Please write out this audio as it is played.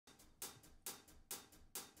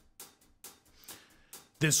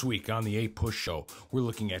This week on the APUSH Show, we're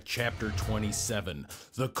looking at Chapter 27,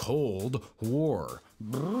 The Cold War.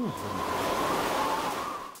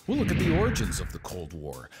 We'll look at the origins of the Cold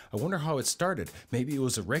War. I wonder how it started. Maybe it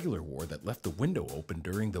was a regular war that left the window open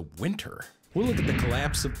during the winter. We'll look at the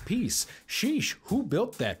collapse of peace. Sheesh, who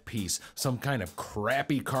built that peace? Some kind of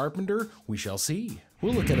crappy carpenter? We shall see.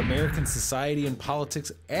 We'll look at American society and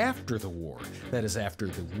politics after the war. That is, after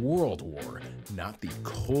the World War, not the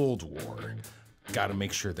Cold War. Gotta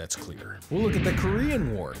make sure that's clear. We'll look at the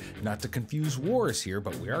Korean War. Not to confuse wars here,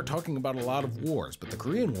 but we are talking about a lot of wars. But the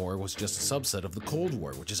Korean War was just a subset of the Cold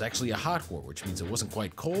War, which is actually a hot war, which means it wasn't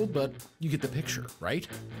quite cold, but you get the picture, right?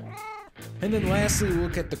 And then lastly, we'll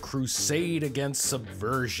look at the crusade against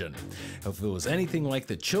subversion. If it was anything like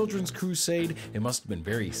the Children's Crusade, it must have been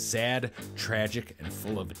very sad, tragic, and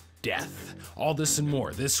full of death. All this and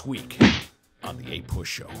more this week on the APUSH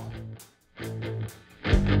Show.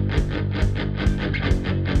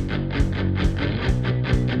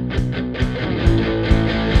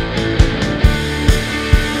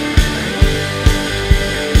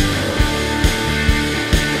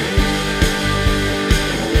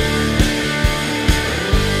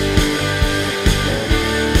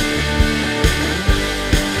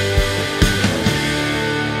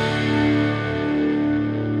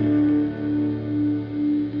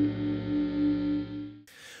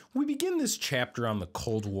 We begin this chapter on the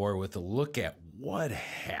Cold War with a look at what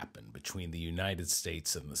happened between the United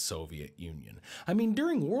States and the Soviet Union. I mean,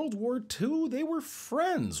 during World War II, they were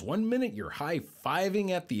friends. One minute you're high-fiving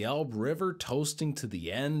at the Elbe River, toasting to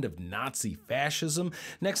the end of Nazi fascism.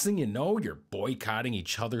 Next thing you know, you're boycotting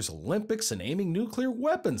each other's Olympics and aiming nuclear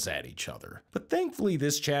weapons at each other. But thankfully,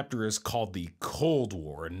 this chapter is called the Cold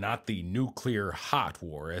War, not the nuclear hot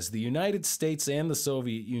war, as the United States and the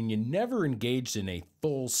Soviet Union never engaged in a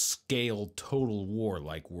full-scale total war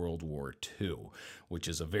like World War II, which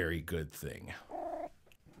is a very good thing.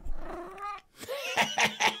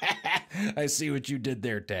 I see what you did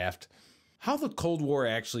there, Taft. How the Cold War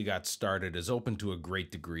actually got started is open to a great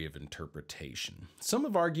degree of interpretation. Some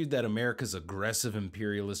have argued that America's aggressive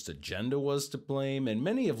imperialist agenda was to blame, and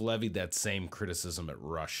many have levied that same criticism at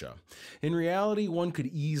Russia. In reality, one could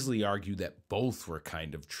easily argue that both were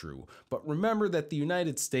kind of true, but remember that the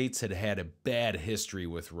United States had had a bad history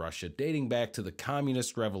with Russia, dating back to the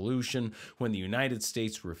Communist Revolution, when the United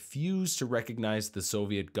States refused to recognize the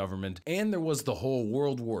Soviet government, and there was the whole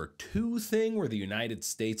World War II thing, where the United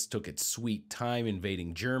States took its sweet time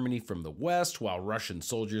invading Germany from the west, while Russian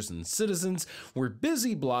soldiers and citizens were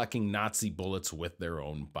busy blocking Nazi bullets with their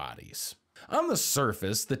own bodies. On the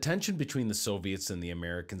surface, the tension between the Soviets and the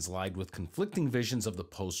Americans lied with conflicting visions of the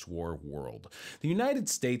post-war world. The United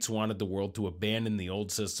States wanted the world to abandon the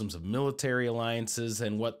old systems of military alliances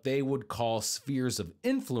and what they would call spheres of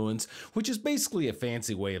influence, which is basically a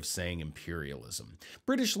fancy way of saying imperialism.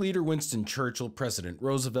 British leader Winston Churchill, President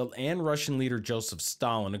Roosevelt, and Russian leader Joseph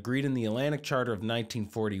Stalin agreed in the Atlantic Charter of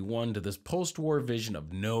 1941 to this post-war vision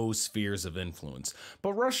of no spheres of influence.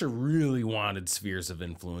 But Russia really wanted spheres of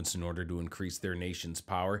influence in order to increase their nation's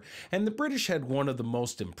power, and the British had one of the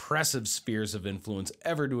most impressive spheres of influence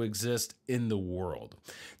ever to exist in the world.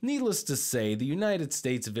 Needless to say, the United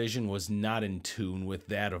States' vision was not in tune with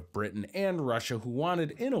that of Britain and Russia, who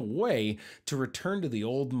wanted, in a way, to return to the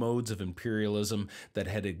old modes of imperialism that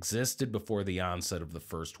had existed before the onset of the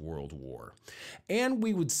First World War. And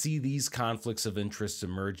we would see these conflicts of interest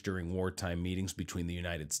emerge during wartime meetings between the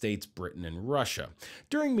United States, Britain, and Russia.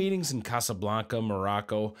 During meetings in Casablanca,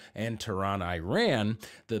 Morocco, and Tehran, Iran,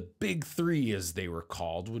 the Big Three, as they were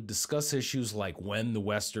called, would discuss issues like when the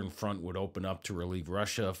Western Front would open up to relieve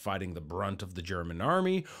Russia of fighting the brunt of the German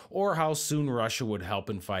army, or how soon Russia would help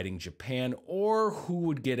in fighting Japan, or who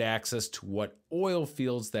would get access to what oil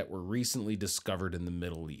fields that were recently discovered in the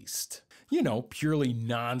Middle East. You know, purely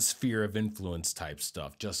non-sphere of influence type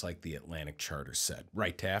stuff, just like the Atlantic Charter said.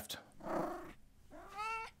 Right, Taft?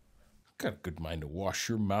 Got a good mind to wash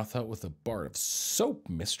your mouth out with a bar of soap,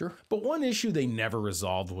 mister. But one issue they never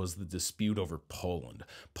resolved was the dispute over Poland.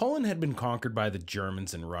 Poland had been conquered by the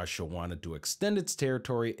Germans, and Russia wanted to extend its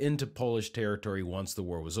territory into Polish territory once the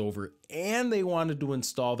war was over, and they wanted to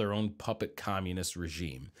install their own puppet communist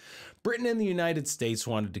regime. Britain and the United States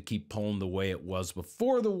wanted to keep Poland the way it was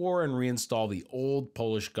before the war and reinstall the old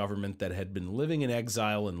Polish government that had been living in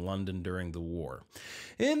exile in London during the war.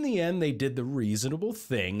 In the end, they did the reasonable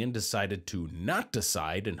thing and decided to not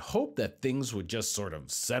decide and hope that things would just sort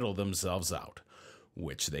of settle themselves out,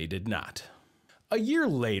 which they did not. A year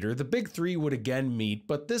later, the Big Three would again meet,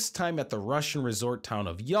 but this time at the Russian resort town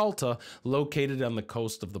of Yalta, located on the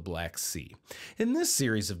coast of the Black Sea. In this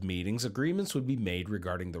series of meetings, agreements would be made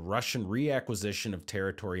regarding the Russian reacquisition of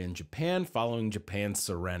territory in Japan following Japan's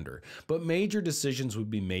surrender, but major decisions would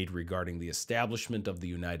be made regarding the establishment of the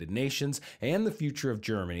United Nations and the future of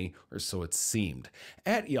Germany, or so it seemed.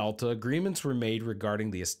 At Yalta, agreements were made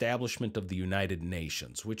regarding the establishment of the United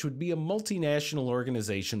Nations, which would be a multinational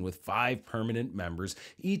organization with 5 permanent members,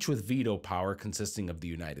 each with veto power consisting of the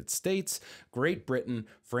United States, Great Britain,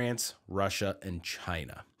 France, Russia, and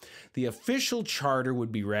China. The official charter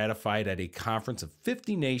would be ratified at a conference of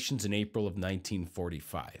 50 nations in April of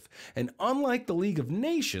 1945. And unlike the League of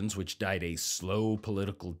Nations, which died a slow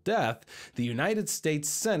political death, the United States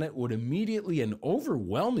Senate would immediately and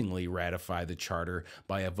overwhelmingly ratify the charter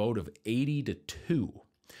by a vote of 80-2.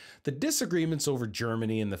 The disagreements over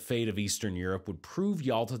Germany and the fate of Eastern Europe would prove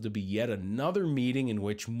Yalta to be yet another meeting in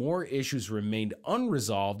which more issues remained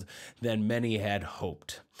unresolved than many had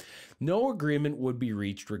hoped. No agreement would be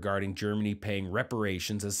reached regarding Germany paying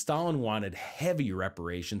reparations, as Stalin wanted heavy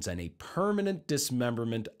reparations and a permanent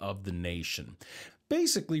dismemberment of the nation.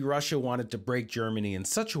 Basically, Russia wanted to break Germany in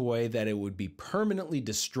such a way that it would be permanently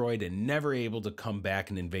destroyed and never able to come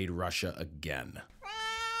back and invade Russia again.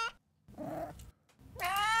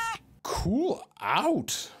 Cool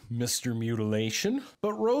out, Mr. Mutilation.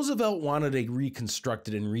 But Roosevelt wanted a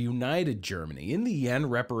reconstructed and reunited Germany. In the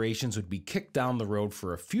end, reparations would be kicked down the road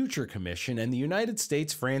for a future commission, and the United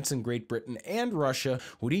States, France, and Great Britain and Russia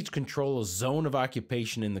would each control a zone of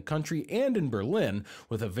occupation in the country and in Berlin,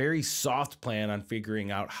 with a very soft plan on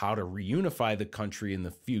figuring out how to reunify the country in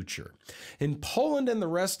the future. In Poland and the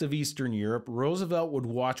rest of Eastern Europe, Roosevelt would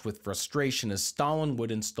watch with frustration as Stalin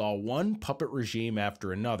would install one puppet regime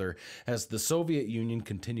after another as the Soviet Union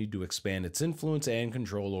continued to expand its influence and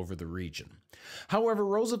control over the region. However,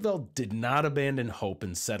 Roosevelt did not abandon hope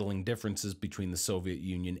in settling differences between the Soviet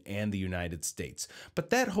Union and the United States, but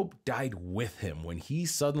that hope died with him when he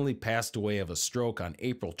suddenly passed away of a stroke on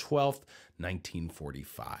April 12,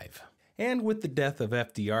 1945. And with the death of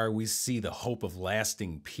FDR, we see the hope of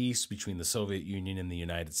lasting peace between the Soviet Union and the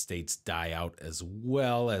United States die out, as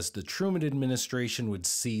well as the Truman administration would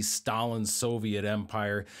see Stalin's Soviet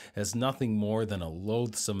empire as nothing more than a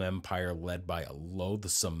loathsome empire led by a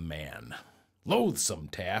loathsome man. Loathsome,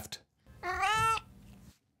 Taft.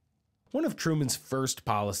 One of Truman's first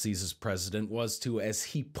policies as president was to, as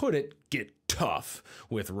he put it, get tough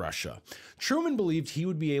with Russia. Truman believed he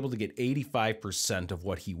would be able to get 85% of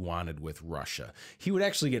what he wanted with Russia. He would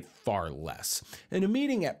actually get far less. In a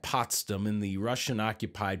meeting at Potsdam in the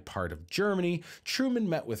Russian-occupied part of Germany, Truman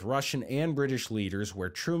met with Russian and British leaders where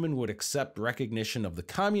Truman would accept recognition of the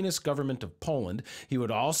communist government of Poland. He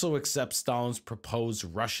would also accept Stalin's proposed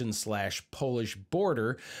Russian/Polish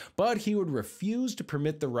border, but he would refuse to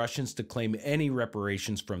permit the Russians to claim any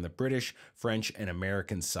reparations from the British, French, and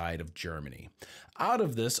American side of Germany. Out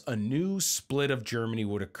of this, a new split of Germany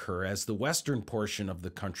would occur, as the western portion of the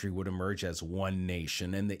country would emerge as one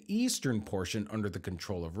nation, and the eastern portion, under the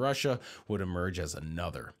control of Russia, would emerge as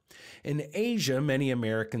another. In Asia, many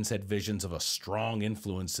Americans had visions of a strong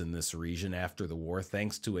influence in this region after the war,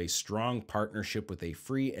 thanks to a strong partnership with a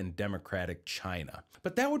free and democratic China.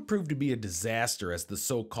 But that would prove to be a disaster, as the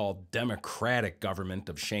so-called democratic government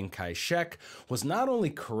of Chiang Kai-shek was not only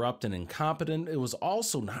corrupt and incompetent, it was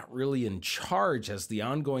also not really in charge, as the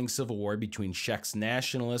ongoing civil war between Shek's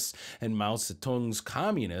nationalists and Mao Zedong's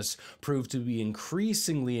communists proved to be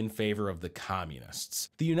increasingly in favor of the communists.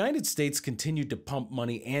 The United States continued to pump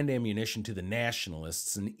money and ammunition to the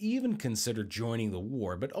nationalists and even considered joining the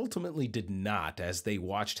war, but ultimately did not, as they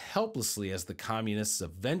watched helplessly as the communists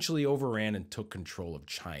eventually overran and took control of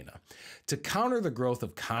China. To counter the growth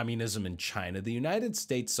of communism in China, the United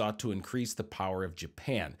States sought to increase the power of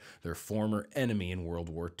Japan, their former enemy in World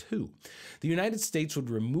War II. The United States would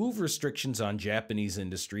remove restrictions on Japanese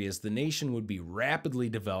industry, as the nation would be rapidly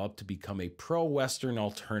developed to become a pro-Western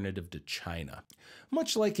alternative to China.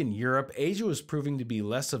 Much like in Europe, Asia was proving to be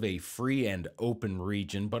less of a free and open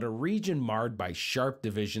region, but a region marred by sharp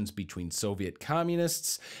divisions between Soviet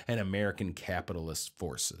communists and American capitalist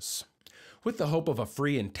forces. With the hope of a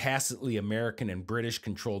free and tacitly American and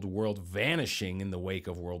British-controlled world vanishing in the wake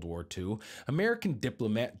of World War II, American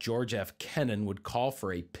diplomat George F. Kennan would call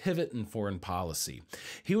for a pivot in foreign policy.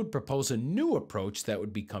 He would propose a new approach that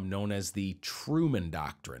would become known as the Truman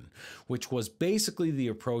Doctrine, which was basically the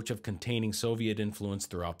approach of containing Soviet influence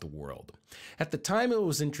throughout the world. At the time it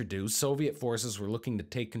was introduced, Soviet forces were looking to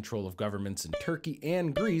take control of governments in Turkey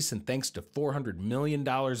and Greece, and thanks to $400 million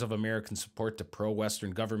of American support to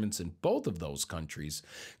pro-Western governments in both of of those countries,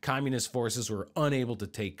 communist forces were unable to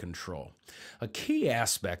take control. A key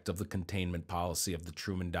aspect of the containment policy of the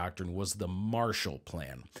Truman Doctrine was the Marshall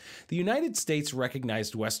Plan. The United States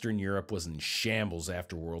recognized Western Europe was in shambles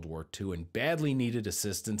after World War II and badly needed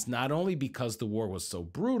assistance, not only because the war was so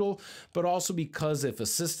brutal, but also because if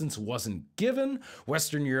assistance wasn't given,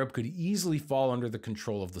 Western Europe could easily fall under the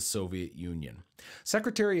control of the Soviet Union.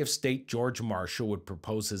 Secretary of State George Marshall would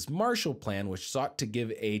propose his Marshall Plan, which sought to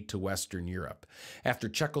give aid to Western Europe. After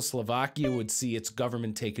Czechoslovakia would see its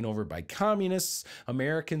government taken over by communists,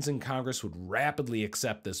 Americans in Congress would rapidly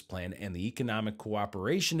accept this plan, and the Economic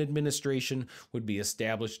Cooperation Administration would be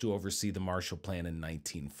established to oversee the Marshall Plan in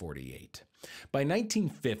 1948. By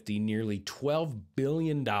 1950, nearly $12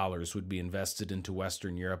 billion would be invested into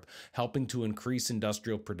Western Europe, helping to increase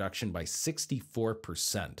industrial production by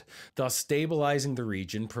 64%, thus stabilizing the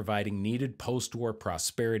region, providing needed post-war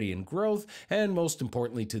prosperity and growth, and most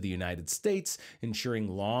importantly to the United States, ensuring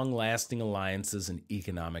long-lasting alliances and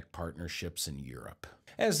economic partnerships in Europe.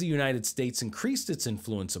 As the United States increased its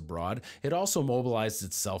influence abroad, it also mobilized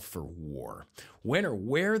itself for war. When or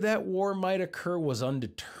where that war might occur was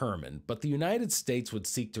undetermined, but the United States would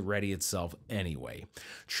seek to ready itself anyway.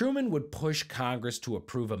 Truman would push Congress to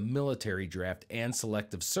approve a military draft and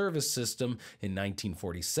selective service system in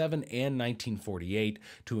 1947 and 1948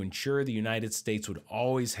 to ensure the United States would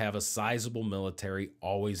always have a sizable military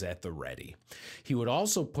always at the ready. He would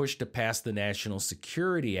also push to pass the National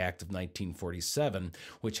Security Act of 1947,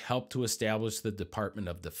 which helped to establish the Department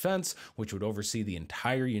of Defense, which would oversee the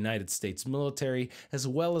entire United States military, as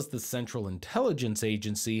well as the Central Intelligence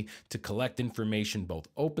Agency to collect information both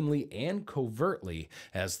openly and covertly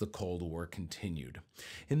as the Cold War continued.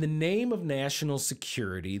 In the name of national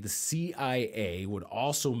security, the CIA would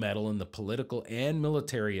also meddle in the political and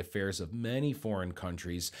military affairs of many foreign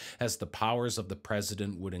countries as the powers of the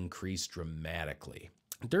president would increase dramatically.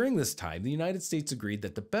 During this time, the United States agreed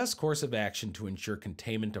that the best course of action to ensure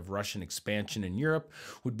containment of Russian expansion in Europe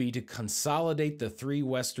would be to consolidate the three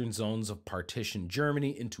western zones of partitioned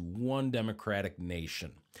Germany into one democratic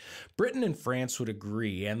nation. Britain and France would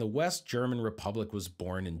agree, and the West German Republic was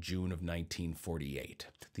born in June of 1948.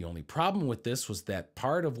 The only problem with this was that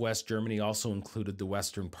part of West Germany also included the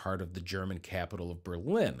western part of the German capital of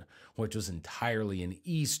Berlin, which was entirely in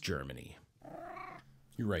East Germany.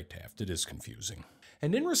 You're right, Taft, it is confusing.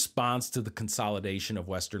 And in response to the consolidation of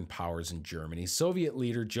Western powers in Germany, Soviet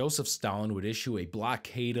leader Joseph Stalin would issue a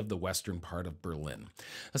blockade of the western part of Berlin.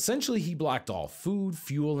 Essentially, he blocked all food,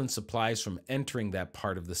 fuel, and supplies from entering that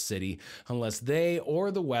part of the city unless they or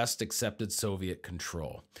the West accepted Soviet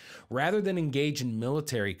control. Rather than engage in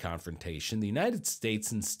military confrontation, the United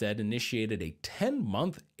States instead initiated a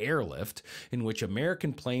 10-month airlift in which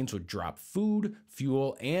American planes would drop food,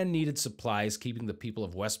 fuel, and needed supplies, keeping the people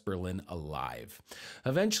of West Berlin alive.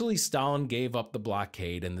 Eventually, Stalin gave up the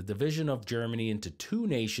blockade, and the division of Germany into two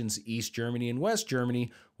nations, East Germany and West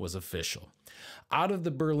Germany, was official. Out of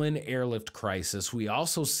the Berlin airlift crisis, we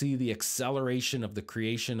also see the acceleration of the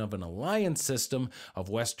creation of an alliance system of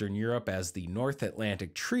Western Europe as the North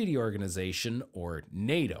Atlantic Treaty Organization, or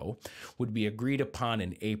NATO, would be agreed upon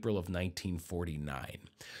in April of 1949.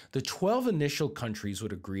 The 12 initial countries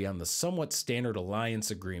would agree on the somewhat standard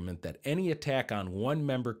alliance agreement that any attack on one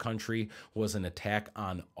member country was an attack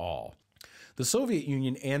on all. The Soviet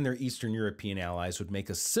Union and their Eastern European allies would make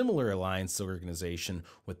a similar alliance organization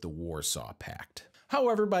with the Warsaw Pact.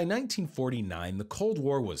 However, by 1949, the Cold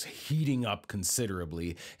War was heating up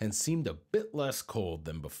considerably and seemed a bit less cold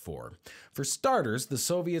than before. For starters, the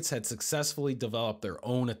Soviets had successfully developed their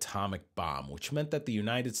own atomic bomb, which meant that the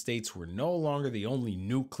United States were no longer the only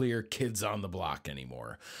nuclear kids on the block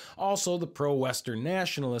anymore. Also, the pro-Western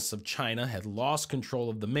nationalists of China had lost control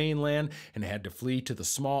of the mainland and had to flee to the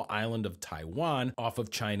small island of Taiwan off of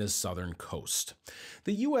China's southern coast.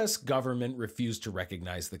 The U.S. government refused to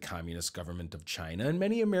recognize the Communist government of China, and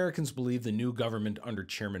many Americans believe the new government under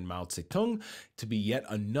Chairman Mao Zedong to be yet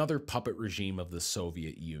another puppet regime of the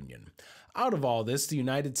Soviet Union. Out of all this, the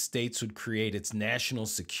United States would create its National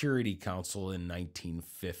Security Council in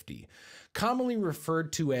 1950. Commonly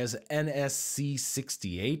referred to as NSC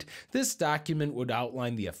 68, this document would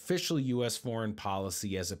outline the official U.S. foreign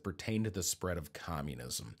policy as it pertained to the spread of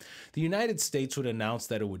communism. The United States would announce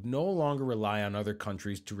that it would no longer rely on other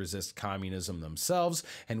countries to resist communism themselves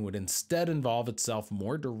and would instead involve itself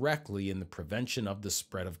more directly in the prevention of the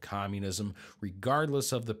spread of communism,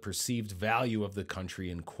 regardless of the perceived value of the country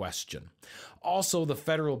in question. Also, the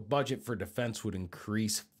federal budget for defense would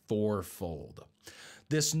increase fourfold.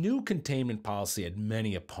 This new containment policy had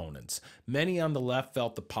many opponents. Many on the left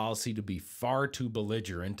felt the policy to be far too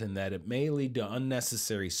belligerent and that it may lead to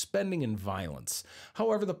unnecessary spending and violence.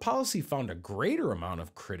 However, the policy found a greater amount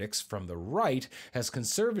of critics from the right as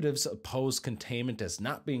conservatives opposed containment as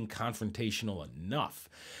not being confrontational enough.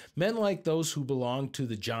 Men like those who belonged to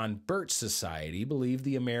the John Birch Society believed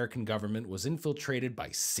the American government was infiltrated by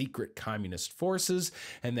secret communist forces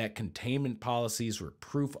and that containment policies were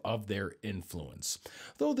proof of their influence.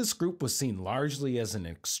 Though this group was seen largely as an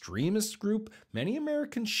extremist group, many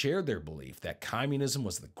Americans shared their belief that communism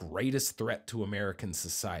was the greatest threat to American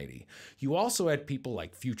society. You also had people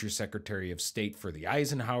like future Secretary of State for the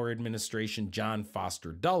Eisenhower administration, John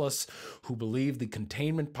Foster Dulles, who believed the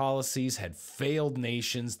containment policies had failed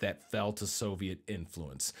nations that fell to Soviet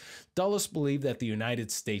influence. Dulles believed that the United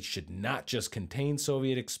States should not just contain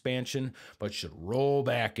Soviet expansion, but should roll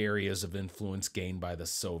back areas of influence gained by the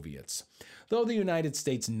Soviets. Though the United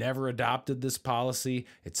States never adopted this policy,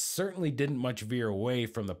 it certainly didn't much veer away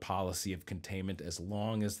from the policy of containment as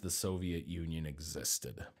long as the Soviet Union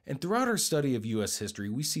existed. And throughout our study of U.S. history,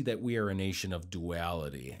 we see that we are a nation of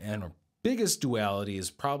duality, and our biggest duality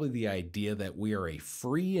is probably the idea that we are a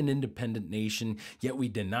free and independent nation, yet we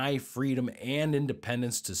deny freedom and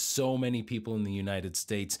independence to so many people in the United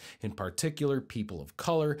States, in particular people of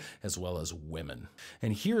color as well as women.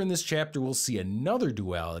 And here in this chapter, we'll see another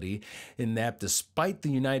duality in that despite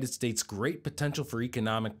the United States' great potential for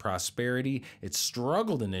economic prosperity, it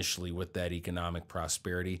struggled initially with that economic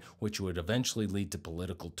prosperity, which would eventually lead to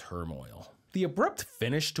political turmoil. The abrupt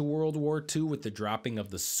finish to World War II with the dropping of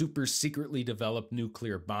the super secretly developed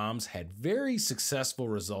nuclear bombs had very successful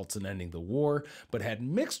results in ending the war, but had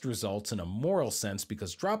mixed results in a moral sense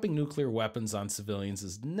because dropping nuclear weapons on civilians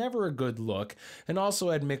is never a good look, and also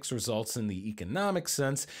had mixed results in the economic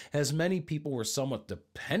sense as many people were somewhat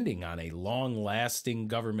depending on a long-lasting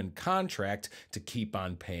government contract to keep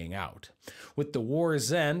on paying out. With the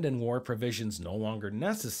war's end and war provisions no longer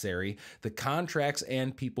necessary, the contracts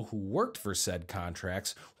and people who worked for said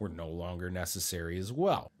contracts were no longer necessary as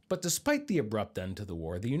well. But despite the abrupt end to the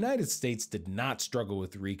war, the United States did not struggle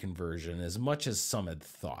with reconversion as much as some had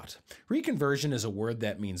thought. Reconversion is a word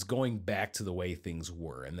that means going back to the way things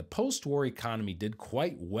were, and the post-war economy did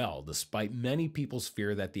quite well despite many people's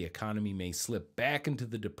fear that the economy may slip back into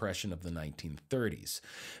the depression of the 1930s.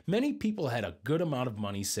 Many people had a good amount of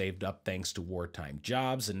money saved up thanks to wartime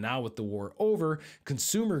jobs, and now with the war over,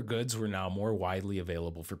 consumer goods were now more widely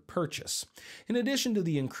available for purchase. In addition to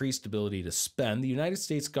the increased ability to spend, the United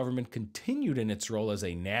States government continued in its role as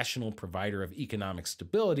a national provider of economic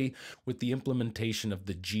stability with the implementation of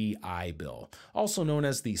the GI Bill. Also known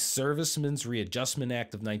as the Servicemen's Readjustment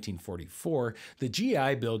Act of 1944, the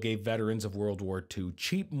GI Bill gave veterans of World War II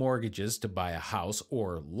cheap mortgages to buy a house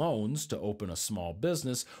or loans to open a small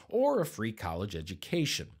business or a free college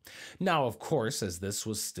education. Now, of course, as this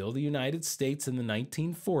was still the United States in the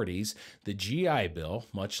 1940s, the GI Bill,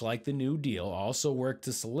 much like the New Deal, also worked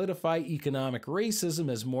to solidify economic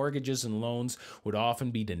racism as mortgages and loans would often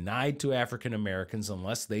be denied to African Americans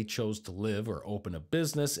unless they chose to live or open a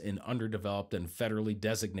business in underdeveloped and federally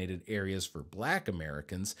designated areas for Black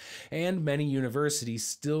Americans, and many universities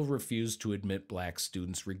still refuse to admit Black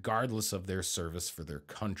students regardless of their service for their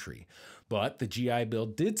country. But the GI Bill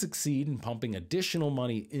did succeed in pumping additional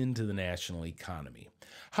money into the national economy.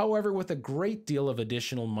 However, with a great deal of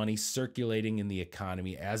additional money circulating in the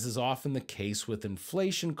economy, as is often the case with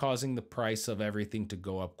inflation causing the price of everything to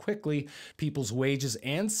go up quickly, people's wages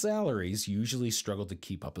and salaries usually struggle to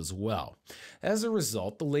keep up as well. As a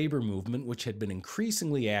result, the labor movement, which had been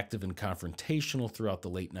increasingly active and confrontational throughout the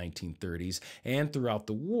late 1930s and throughout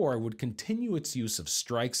the war, would continue its use of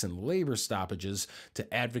strikes and labor stoppages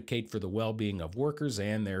to advocate for the well-being of workers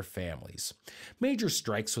and their families. Major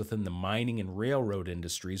strikes within the mining and railroad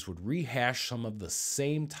industries would rehash some of the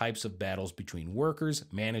same types of battles between workers,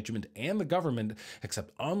 management, and the government,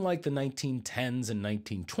 except unlike the 1910s and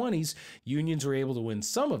 1920s, unions were able to win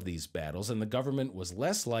some of these battles, and the government was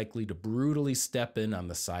less likely to brutally step in on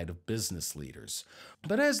the side of business leaders.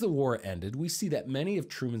 But as the war ended, we see that many of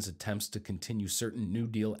Truman's attempts to continue certain New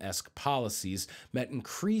Deal-esque policies met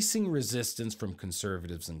increasing resistance from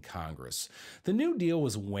conservatives in Congress. The New Deal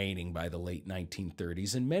was waning by the late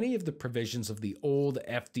 1930s, and many of the provisions of the old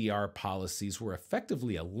FDR policies were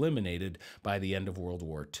effectively eliminated by the end of World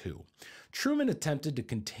War II. Truman attempted to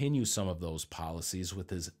continue some of those policies with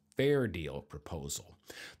his Fair Deal proposal.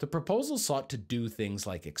 The proposal sought to do things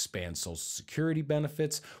like expand Social Security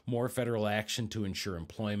benefits, more federal action to ensure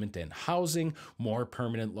employment and housing, more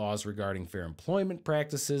permanent laws regarding fair employment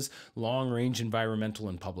practices, long-range environmental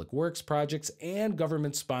and public works projects, and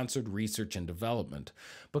government-sponsored research and development.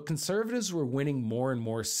 But conservatives were winning more and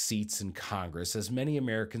more seats in Congress as many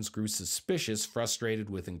Americans grew suspicious, frustrated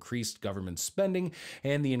with increased government spending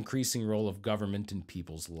and the increasing role of government in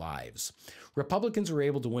people's lives. Republicans were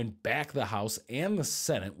able to win back the House and the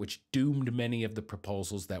Senate, which doomed many of the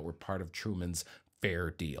proposals that were part of Truman's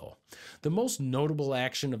Fair Deal. The most notable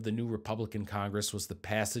action of the new Republican Congress was the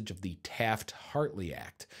passage of the Taft-Hartley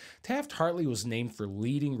Act. Taft-Hartley was named for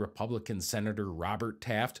leading Republican Senator Robert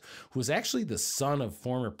Taft, who was actually the son of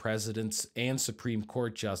former presidents and Supreme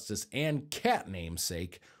Court Justice and cat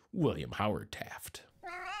namesake William Howard Taft.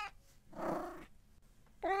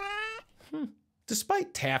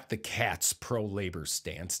 Despite Taft the cat's pro-labor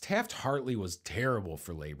stance, Taft-Hartley was terrible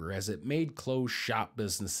for labor as it made closed shop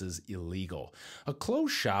businesses illegal. A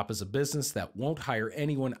closed shop is a business that won't hire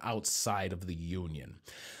anyone outside of the union.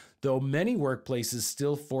 Though many workplaces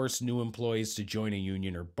still force new employees to join a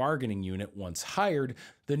union or bargaining unit once hired,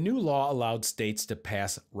 the new law allowed states to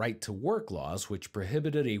pass right-to-work laws, which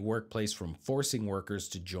prohibited a workplace from forcing workers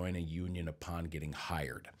to join a union upon getting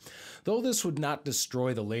hired. Though this would not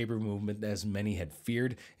destroy the labor movement as many had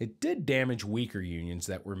feared, it did damage weaker unions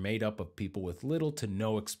that were made up of people with little to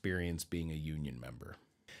no experience being a union member.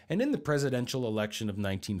 And in the presidential election of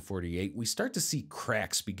 1948, we start to see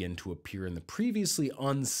cracks begin to appear in the previously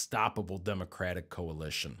unstoppable Democratic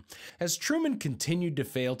coalition. As Truman continued to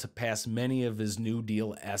fail to pass many of his New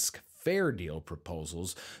Deal-esque Fair Deal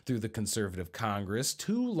proposals through the conservative Congress,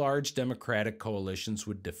 two large Democratic coalitions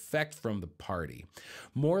would defect from the party.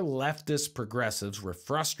 More leftist progressives were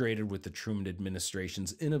frustrated with the Truman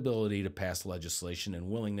administration's inability to pass legislation and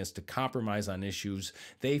willingness to compromise on issues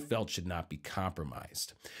they felt should not be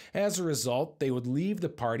compromised. As a result, they would leave the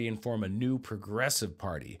party and form a new progressive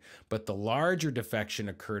party, but the larger defection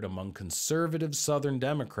occurred among conservative Southern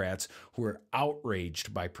Democrats who were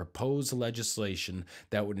outraged by proposed legislation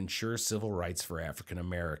that would ensure civil rights for African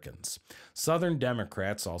Americans. Southern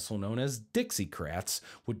Democrats, also known as Dixiecrats,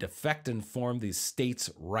 would defect and form the States'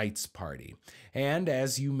 Rights Party. And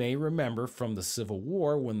as you may remember from the Civil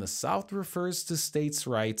War, when the South refers to states'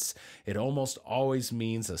 rights, it almost always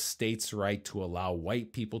means a state's right to allow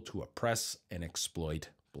white people to oppress and exploit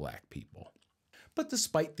black people. But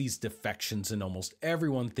despite these defections and almost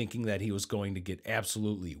everyone thinking that he was going to get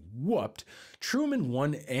absolutely whooped, Truman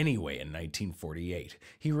won anyway in 1948.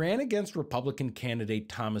 He ran against Republican candidate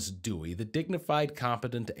Thomas Dewey, the dignified,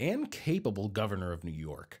 competent, and capable governor of New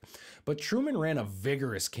York. But Truman ran a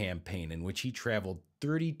vigorous campaign in which he traveled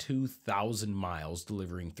 32,000 miles,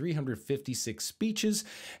 delivering 356 speeches,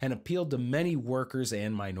 and appealed to many workers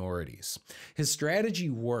and minorities. His strategy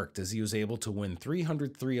worked as he was able to win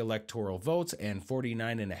 303 electoral votes and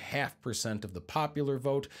 49.5% of the popular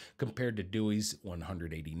vote, compared to Dewey's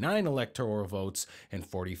 189 electoral votes and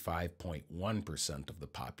 45.1% of the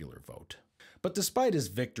popular vote. But despite his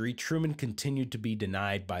victory, Truman continued to be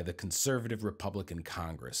denied by the conservative Republican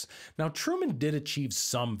Congress. Now, Truman did achieve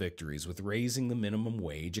some victories with raising the minimum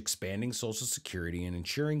wage, expanding Social Security, and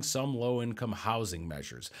ensuring some low-income housing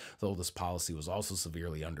measures, though this policy was also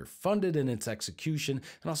severely underfunded in its execution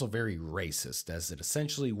and also very racist, as it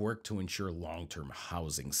essentially worked to ensure long-term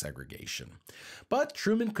housing segregation. But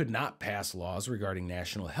Truman could not pass laws regarding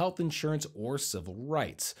national health insurance or civil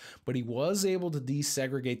rights, but he was able to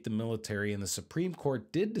desegregate the military, and the Supreme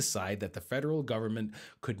Court did decide that the federal government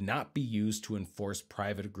could not be used to enforce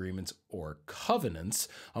private agreements or covenants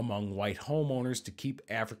among white homeowners to keep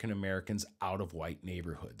African Americans out of white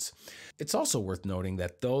neighborhoods. It's also worth noting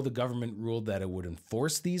that though the government ruled that it would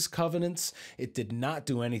enforce these covenants, it did not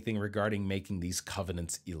do anything regarding making these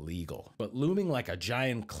covenants illegal. But looming like a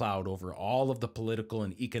giant cloud over all of the political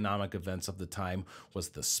and economic events of the time was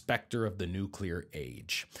the specter of the nuclear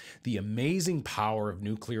age. The amazing power of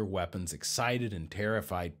nuclear weapons excited and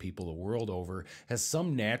terrified people the world over, as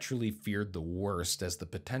some naturally feared the worst, as the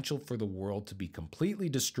potential for the world to be completely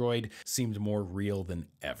destroyed seemed more real than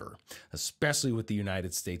ever, especially with the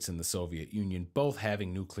United States and the Soviet Union both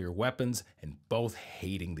having nuclear weapons and both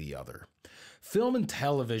hating the other. Film and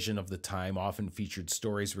television of the time often featured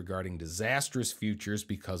stories regarding disastrous futures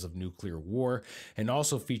because of nuclear war, and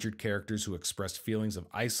also featured characters who expressed feelings of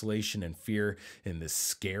isolation and fear in this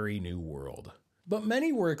scary new world. But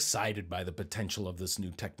many were excited by the potential of this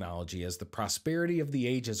new technology, as the prosperity of the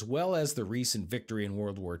age as well as the recent victory in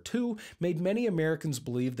World War II made many Americans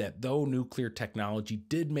believe that though nuclear technology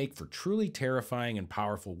did make for truly terrifying and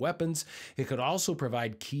powerful weapons, it could also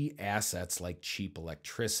provide key assets like cheap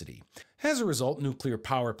electricity. As a result, nuclear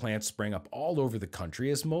power plants sprang up all over the country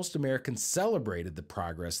as most Americans celebrated the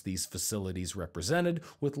progress these facilities represented,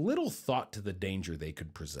 with little thought to the danger they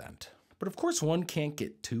could present. But of course, one can't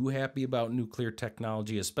get too happy about nuclear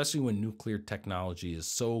technology, especially when nuclear technology is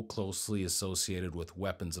so closely associated with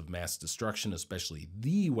weapons of mass destruction, especially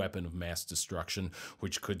the weapon of mass destruction,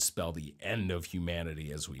 which could spell the end of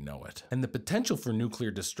humanity as we know it. And the potential for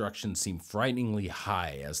nuclear destruction seemed frighteningly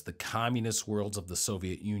high, as the communist worlds of the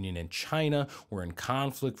Soviet Union and China were in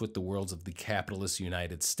conflict with the worlds of the capitalist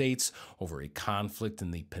United States over a conflict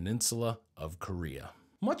in the peninsula of Korea.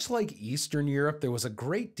 Much like Eastern Europe, there was a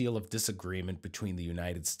great deal of disagreement between the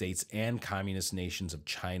United States and communist nations of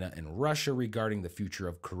China and Russia regarding the future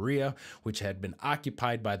of Korea, which had been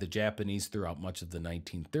occupied by the Japanese throughout much of the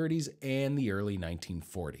 1930s and the early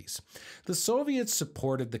 1940s. The Soviets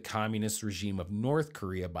supported the communist regime of North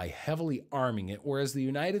Korea by heavily arming it, whereas the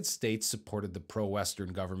United States supported the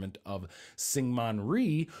pro-Western government of Syngman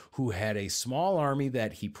Rhee, who had a small army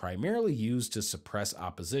that he primarily used to suppress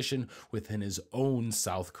opposition within his own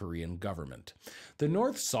South Korean government. The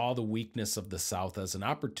North saw the weakness of the South as an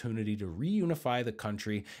opportunity to reunify the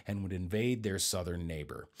country and would invade their southern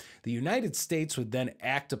neighbor. The United States would then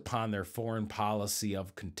act upon their foreign policy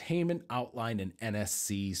of containment outlined in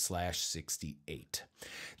NSC/68.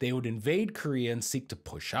 They would invade Korea and seek to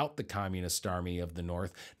push out the Communist Army of the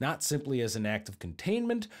North, not simply as an act of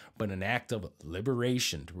containment, but an act of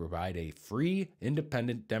liberation to provide a free,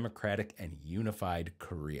 independent, democratic, and unified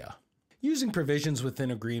Korea. Using provisions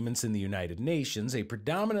within agreements in the United Nations, a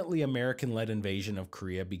predominantly American-led invasion of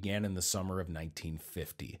Korea began in the summer of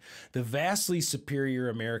 1950. The vastly superior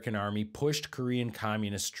American army pushed Korean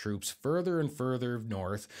communist troops further and further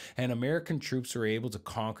north, and American troops were able to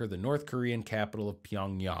conquer the North Korean capital of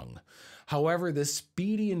Pyongyang. However, this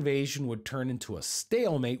speedy invasion would turn into a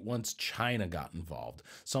stalemate once China got involved,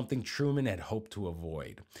 something Truman had hoped to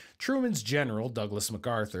avoid. Truman's general, Douglas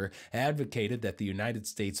MacArthur, advocated that the United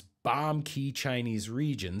States bomb key Chinese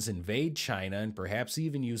regions, invade China, and perhaps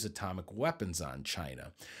even use atomic weapons on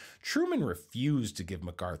China. Truman refused to give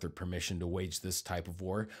MacArthur permission to wage this type of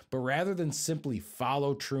war, but rather than simply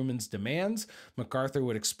follow Truman's demands, MacArthur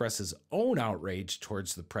would express his own outrage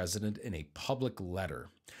towards the president in a public letter.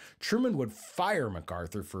 Truman would fire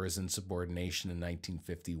MacArthur for his insubordination in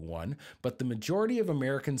 1951, but the majority of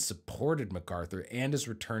Americans supported MacArthur, and his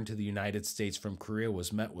return to the United States from Korea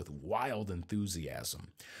was met with wild enthusiasm.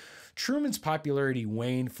 Truman's popularity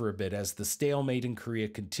waned for a bit as the stalemate in Korea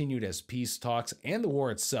continued, as peace talks and the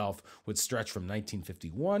war itself would stretch from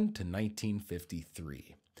 1951 to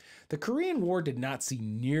 1953. The Korean War did not see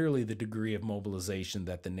nearly the degree of mobilization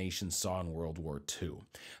that the nation saw in World War II.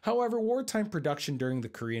 However, wartime production during the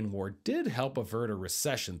Korean War did help avert a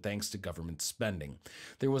recession thanks to government spending.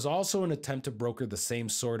 There was also an attempt to broker the same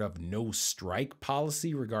sort of no-strike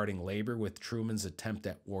policy regarding labor with Truman's attempt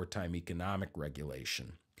at wartime economic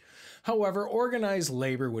regulation. However, organized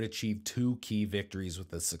labor would achieve two key victories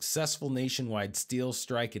with a successful nationwide steel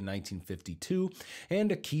strike in 1952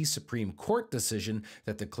 and a key Supreme Court decision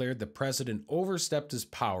that declared the president overstepped his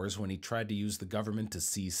powers when he tried to use the government to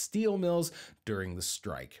seize steel mills during the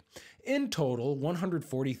strike. In total,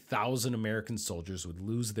 140,000 American soldiers would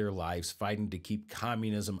lose their lives fighting to keep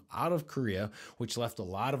communism out of Korea, which left a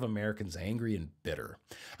lot of Americans angry and bitter.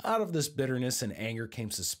 Out of this bitterness and anger came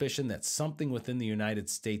suspicion that something within the United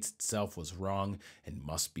States itself was wrong and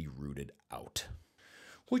must be rooted out.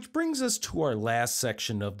 Which brings us to our last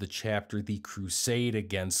section of the chapter, the Crusade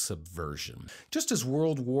Against Subversion. Just as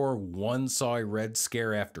World War I saw a Red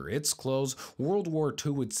Scare after its close, World War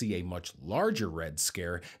II would see a much larger Red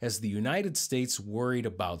Scare as the United States worried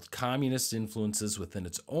about communist influences within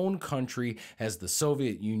its own country, as the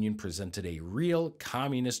Soviet Union presented a real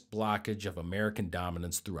communist blockage of American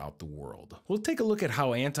dominance throughout the world. We'll take a look at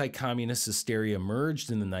how anti-communist hysteria emerged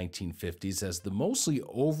in the 1950s as the mostly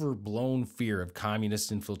overblown fear of communist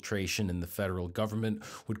infiltration in the federal government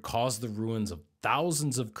would cause the ruins of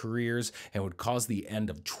thousands of careers and would cause the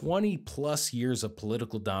end of 20+ years of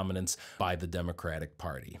political dominance by the Democratic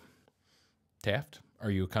Party. Taft,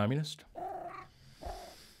 are you a communist?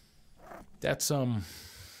 That's not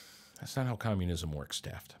how communism works,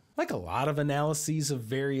 Taft. Like a lot of analyses of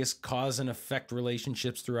various cause and effect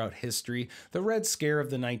relationships throughout history, the Red Scare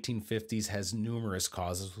of the 1950s has numerous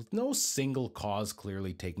causes, with no single cause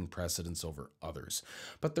clearly taking precedence over others.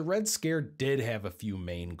 But the Red Scare did have a few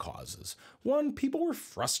main causes. One, people were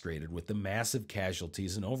frustrated with the massive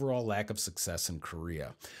casualties and overall lack of success in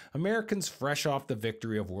Korea. Americans fresh off the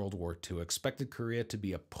victory of World War II expected Korea to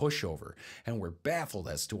be a pushover and were baffled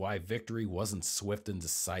as to why victory wasn't swift and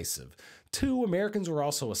decisive. Two, Americans were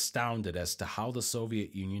also astounded as to how the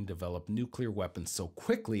Soviet Union developed nuclear weapons so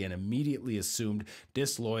quickly and immediately assumed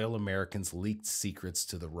disloyal Americans leaked secrets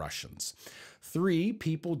to the Russians. Three,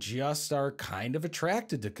 people just are kind of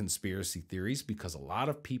attracted to conspiracy theories because a lot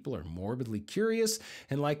of people are morbidly curious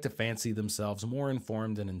and like to fancy themselves more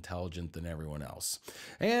informed and intelligent than everyone else.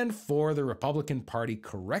 And four, the Republican Party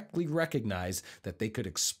correctly recognized that they could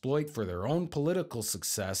exploit for their own political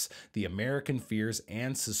success the American fears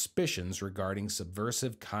and suspicions regarding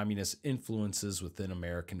subversive communist influences within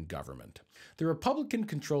American government. The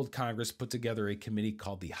Republican-controlled Congress put together a committee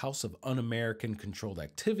called the House of Un-American Controlled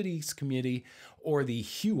Activities Committee, or the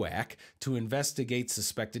HUAC, to investigate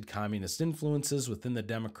suspected communist influences within the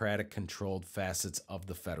Democratic-controlled facets of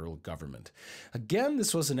the federal government. Again,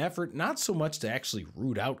 this was an effort not so much to actually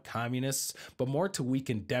root out communists, but more to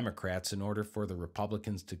weaken Democrats in order for the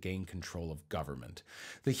Republicans to gain control of government.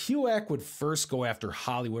 The HUAC would first go after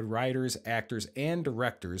Hollywood writers, actors, and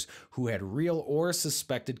directors who had real or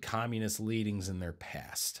suspected communist leadings in their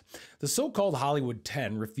past. The so-called Hollywood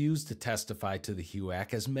 10 refused to testify to the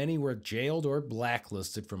HUAC, as many were jailed or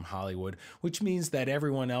blacklisted from Hollywood, which means that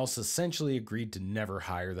everyone else essentially agreed to never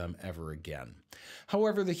hire them ever again.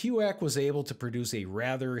 However, the HUAC was able to produce a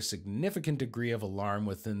rather significant degree of alarm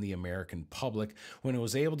within the American public when it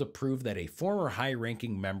was able to prove that a former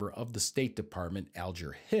high-ranking member of the State Department,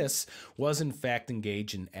 Alger Hiss, was in fact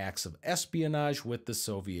engaged in acts of espionage with the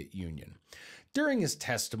Soviet Union. During his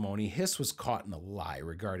testimony, Hiss was caught in a lie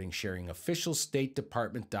regarding sharing official State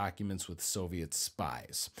Department documents with Soviet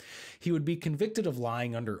spies. He would be convicted of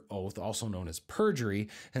lying under oath, also known as perjury,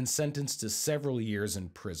 and sentenced to several years in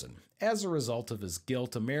prison. As a result of his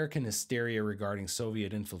guilt, American hysteria regarding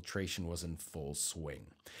Soviet infiltration was in full swing.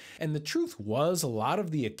 And the truth was, a lot of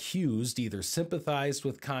the accused either sympathized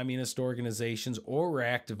with communist organizations or were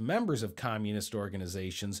active members of communist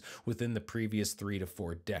organizations within the previous 3 to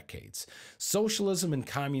 4 decades. Socialism and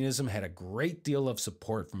communism had a great deal of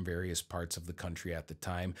support from various parts of the country at the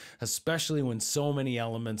time, especially when so many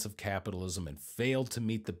elements of capitalism had failed to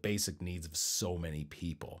meet the basic needs of so many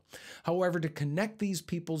people. However, to connect these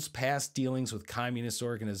people's past dealings with communist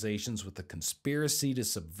organizations with the conspiracy to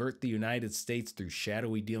subvert the United States through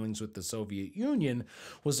shadowy dealings with the Soviet Union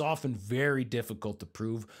was often very difficult to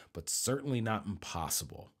prove, but certainly not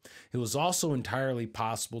impossible. It was also entirely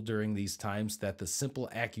possible during these times that the simple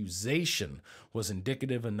accusation was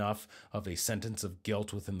indicative enough of a sentence of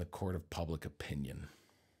guilt within the court of public opinion.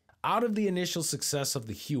 Out of the initial success of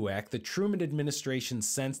the HUAC, the Truman administration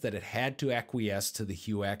sensed that it had to acquiesce to the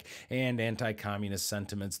HUAC and anti-communist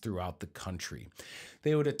sentiments throughout the country.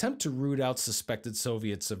 They would attempt to root out suspected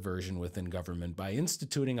Soviet subversion within government by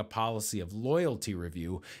instituting a policy of loyalty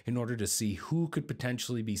review in order to see who could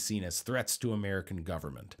potentially be seen as threats to American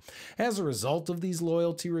government. As a result of these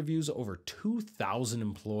loyalty reviews, over 2,000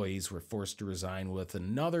 employees were forced to resign, with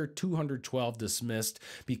another 212 dismissed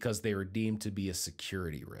because they were deemed to be a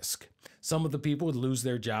security risk. Some of the people would lose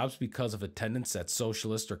their jobs because of attendance at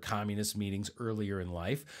socialist or communist meetings earlier in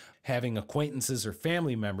life, having acquaintances or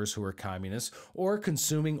family members who were communists, or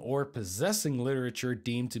consuming or possessing literature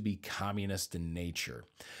deemed to be communist in nature.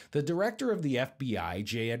 The director of the FBI,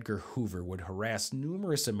 J. Edgar Hoover, would harass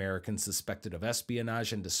numerous Americans suspected of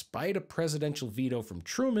espionage, and despite a presidential veto from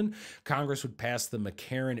Truman, Congress would pass the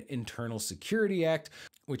McCarran Internal Security Act,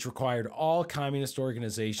 which required all communist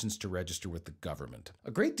organizations to register with the government.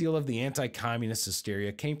 A great deal of the anti-communist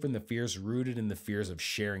hysteria came from the fears rooted in the fears of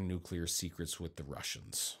sharing nuclear secrets with the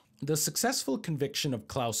Russians. The successful conviction of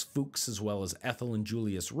Klaus Fuchs, as well as Ethel and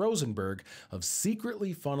Julius Rosenberg, of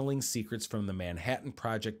secretly funneling secrets from the Manhattan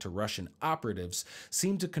Project to Russian operatives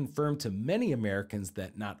seemed to confirm to many Americans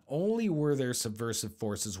that not only were there subversive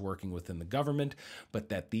forces working within the government, but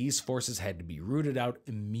that these forces had to be rooted out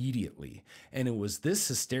immediately. And it was this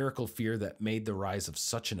hysterical fear that made the rise of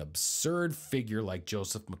such an absurd figure like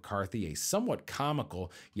Joseph McCarthy a somewhat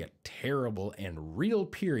comical, yet terrible and real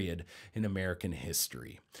period in American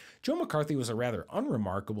history. Joe McCarthy was a rather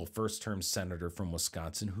unremarkable first-term senator from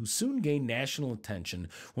Wisconsin who soon gained national attention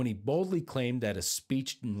when he boldly claimed at a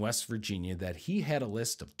speech in West Virginia that he had a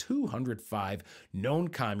list of 205 known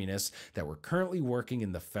communists that were currently working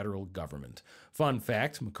in the federal government. Fun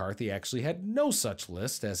fact, McCarthy actually had no such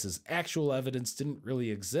list, as his actual evidence didn't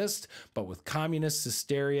really exist, but with communist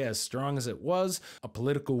hysteria as strong as it was, a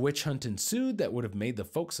political witch hunt ensued that would have made the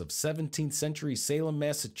folks of 17th century Salem,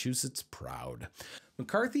 Massachusetts proud.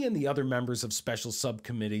 McCarthy and the other members of special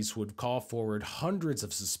subcommittees would call forward hundreds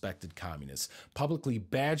of suspected communists, publicly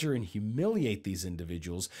badger and humiliate these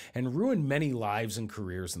individuals, and ruin many lives and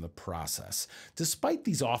careers in the process. Despite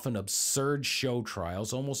these often absurd show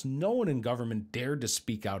trials, almost no one in government dared to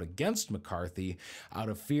speak out against McCarthy out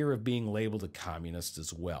of fear of being labeled a communist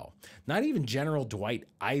as well. Not even General Dwight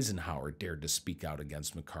Eisenhower dared to speak out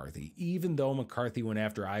against McCarthy, even though McCarthy went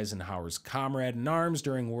after Eisenhower's comrade in arms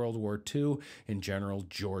during World War II in General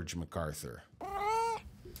George MacArthur.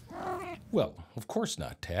 Well, of course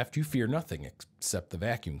not, Taft. You fear nothing except the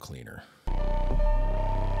vacuum cleaner.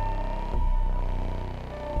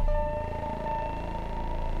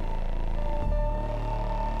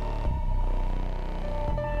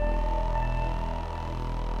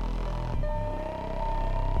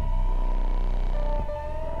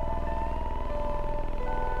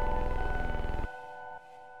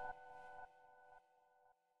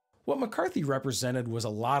 What McCarthy represented was a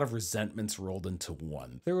lot of resentments rolled into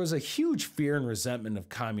one. There was a huge fear and resentment of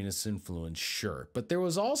communist influence, sure, but there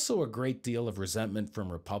was also a great deal of resentment from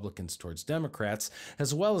Republicans towards Democrats,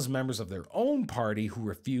 as well as members of their own party who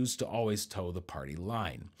refused to always toe the party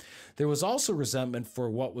line. There was also resentment for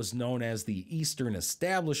what was known as the Eastern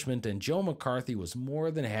establishment, and Joe McCarthy was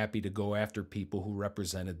more than happy to go after people who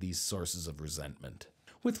represented these sources of resentment.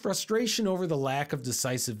 With frustration over the lack of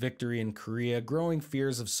decisive victory in Korea, growing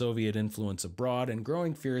fears of Soviet influence abroad, and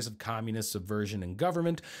growing fears of communist subversion in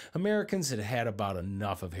government, Americans had had about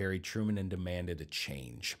enough of Harry Truman and demanded a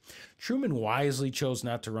change. Truman wisely chose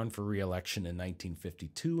not to run for re-election in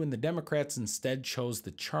 1952, and the Democrats instead chose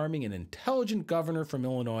the charming and intelligent governor from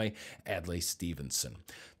Illinois, Adlai Stevenson.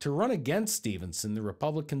 To run against Stevenson, the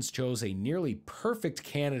Republicans chose a nearly perfect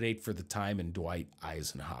candidate for the time in Dwight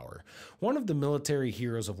Eisenhower. One of the military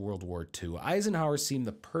heroes of World War II, Eisenhower seemed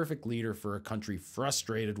the perfect leader for a country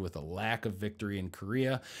frustrated with a lack of victory in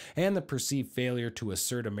Korea and the perceived failure to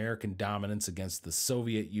assert American dominance against the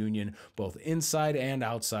Soviet Union both inside and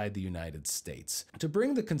outside the United States. To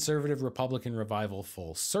bring the conservative Republican revival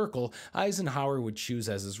full circle, Eisenhower would choose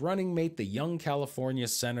as his running mate the young California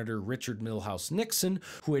Senator Richard Milhous Nixon,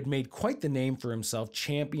 who had made quite the name for himself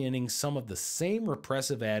championing some of the same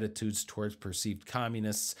repressive attitudes towards perceived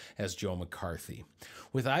communists as Joe McCarthy.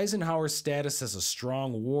 With Eisenhower's status as a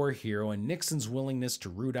strong war hero and Nixon's willingness to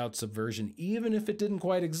root out subversion even if it didn't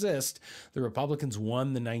quite exist, the Republicans won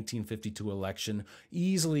the 1952 election,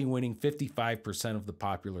 easily winning 55% of the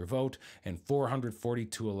popular vote and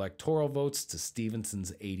 442 electoral votes to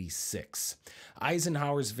Stevenson's 86.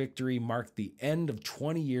 Eisenhower's victory marked the end of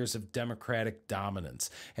 20 years of Democratic dominance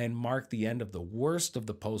and marked the end of the worst of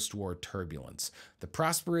the post-war turbulence. The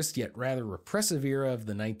prosperous yet rather repressive era of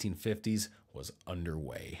the 1950s was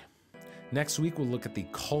underway. Next week, we'll look at the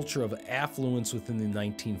culture of affluence within the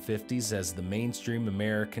 1950s as the mainstream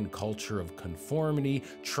American culture of conformity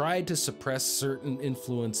tried to suppress certain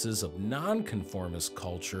influences of nonconformist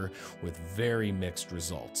culture with very mixed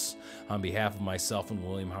results. On behalf of myself and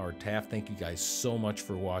William Howard Taft, thank you guys so much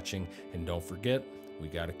for watching, and don't forget, we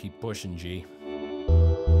gotta keep pushing, G.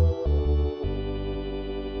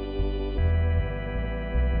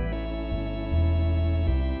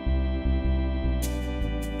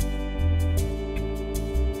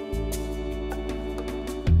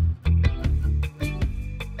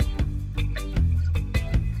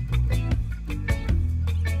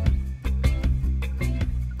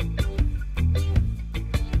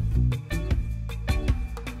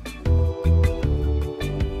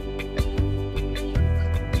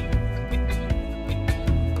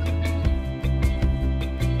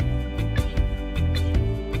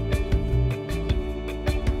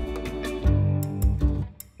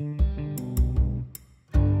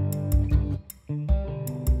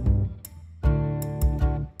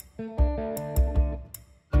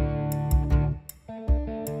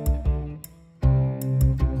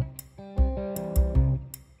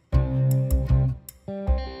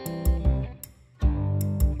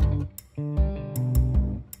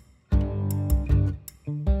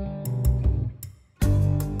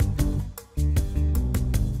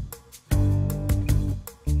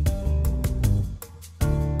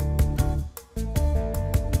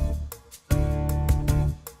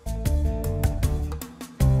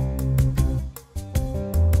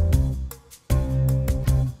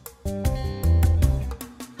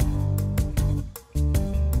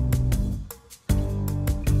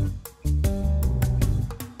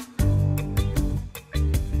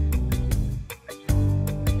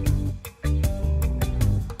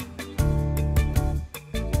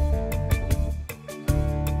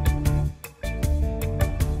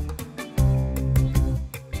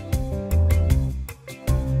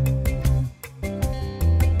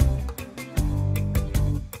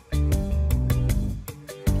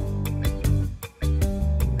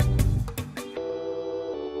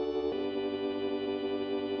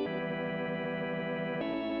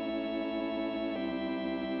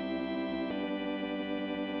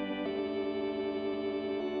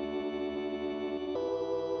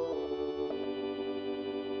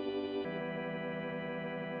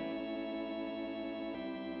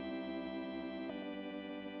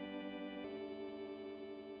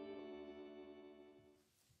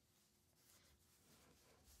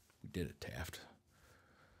 did it, Taft.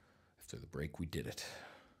 After the break, we did it.